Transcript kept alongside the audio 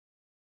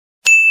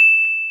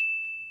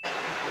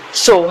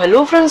So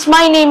hello friends,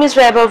 my name is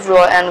Vaaibhav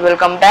Roy and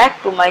welcome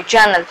back to my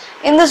channel.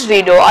 In this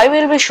video I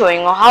will be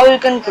showing you how you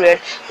can create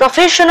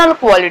professional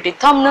quality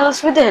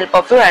thumbnails with the help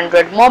of your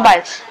Android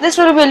mobile. This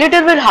will be a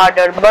little bit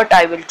harder, but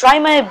I will try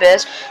my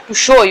best to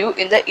show you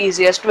in the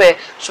easiest way.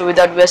 So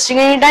without wasting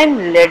any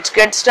time, let's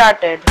get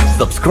started.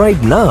 Subscribe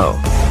now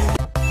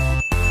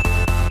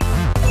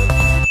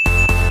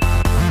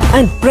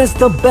and press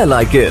the bell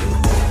icon.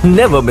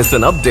 Never miss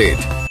an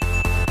update.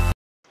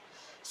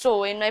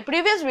 So in my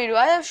previous video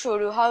I have showed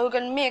you how you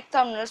can make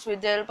thumbnails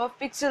with the help of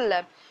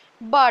PIXELLAB.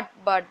 But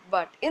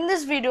in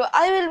this video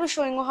I will be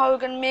showing you how you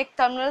can make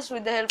thumbnails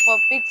with the help of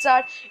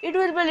PicsArt. It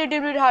will be a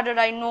little bit harder,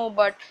 I know,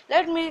 but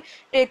let me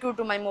take you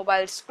to my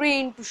mobile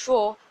screen to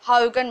show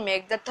how you can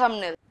make the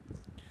thumbnail.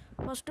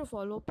 First of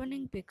all,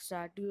 opening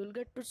PicsArt, you will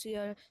get to see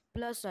a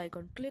plus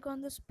icon. Click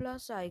on this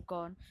plus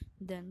icon,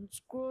 then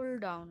scroll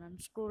down and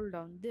scroll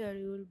down. There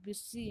you will be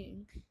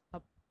seeing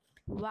a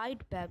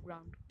white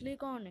background.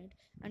 Click on it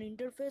and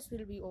interface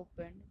will be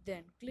opened.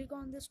 Then click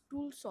on this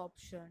tools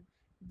option,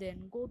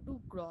 then go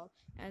to crop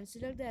and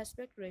select the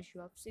aspect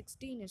ratio of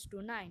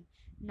 16:9.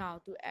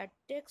 Now to add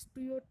text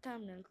to your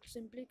thumbnail,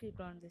 simply click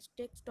on this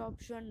text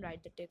option,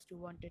 write the text you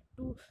wanted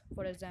to.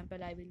 For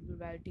example, I will be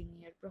writing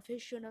here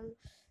professional.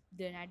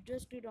 Then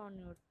adjust it on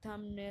your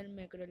thumbnail,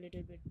 make it a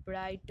little bit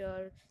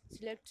brighter,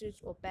 select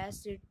its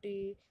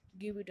opacity,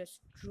 give it a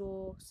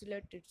stroke,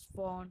 select its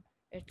font,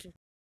 etc.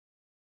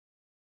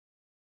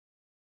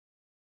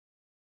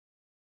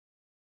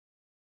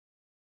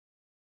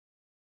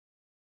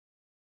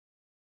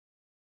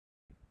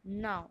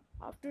 Now,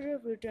 after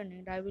I've written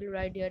it, I will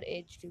write here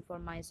HD for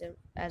myself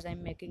as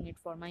I'm making it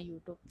for my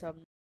YouTube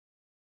thumbnail.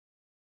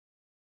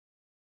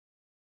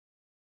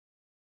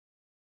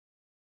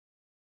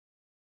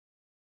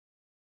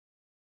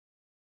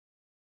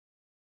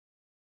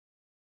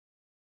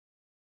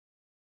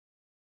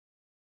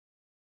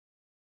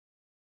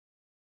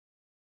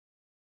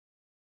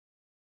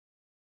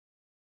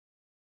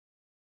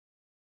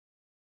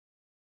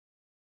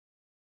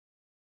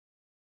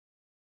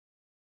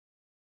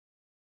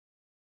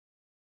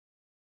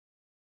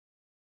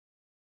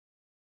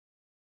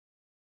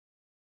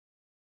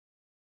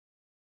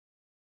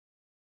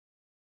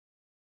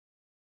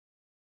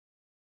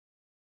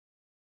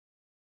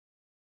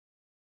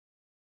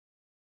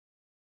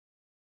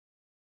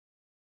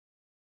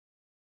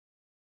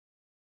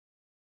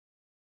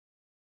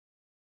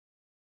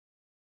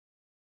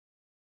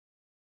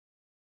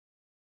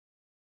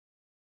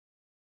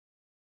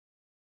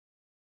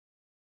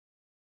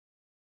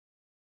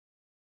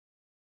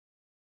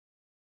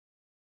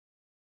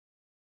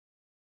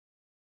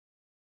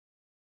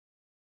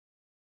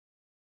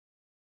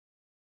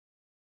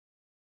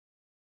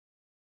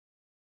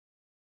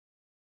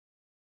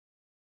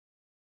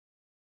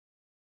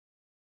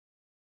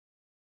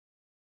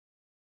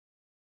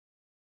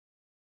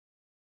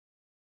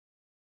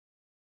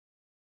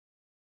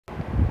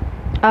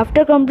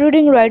 After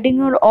completing writing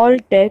your all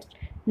text,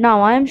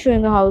 now I am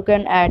showing you how you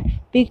can add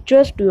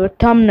pictures to your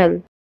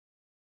thumbnail.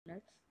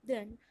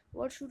 Then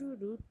what should you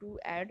do to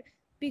add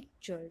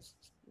pictures?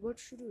 What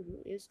should you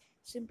do is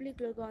simply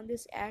click on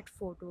this add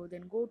photo,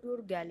 then go to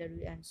your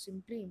gallery and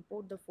simply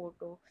import the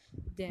photo,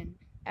 then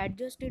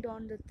adjust it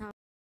on the thumb.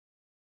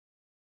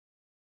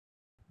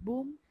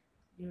 Boom,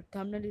 your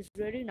thumbnail is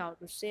ready. Now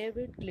to save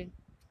it,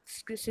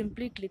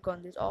 simply click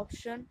on this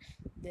option,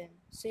 then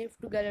save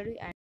to gallery.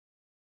 And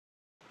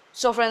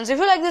so friends, if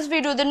you like this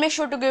video, then make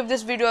sure to give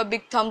this video a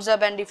big thumbs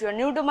up, and if you're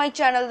new to my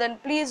channel, then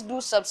please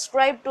do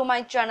subscribe to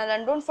my channel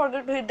and don't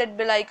forget to hit that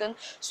bell icon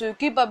so you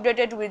keep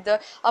updated with the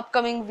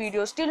upcoming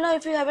videos. Till now,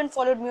 if you haven't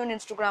followed me on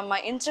Instagram, my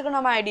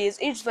Instagram ID is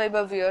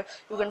itsvaaibhav.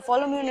 You can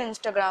follow me on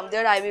Instagram.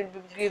 There I will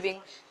be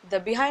giving the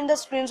behind the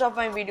screens of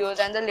my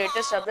videos and the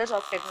latest updates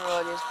of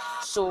technologies.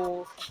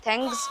 So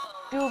thanks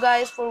to you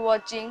guys for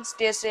watching.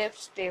 Stay safe,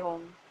 stay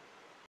home.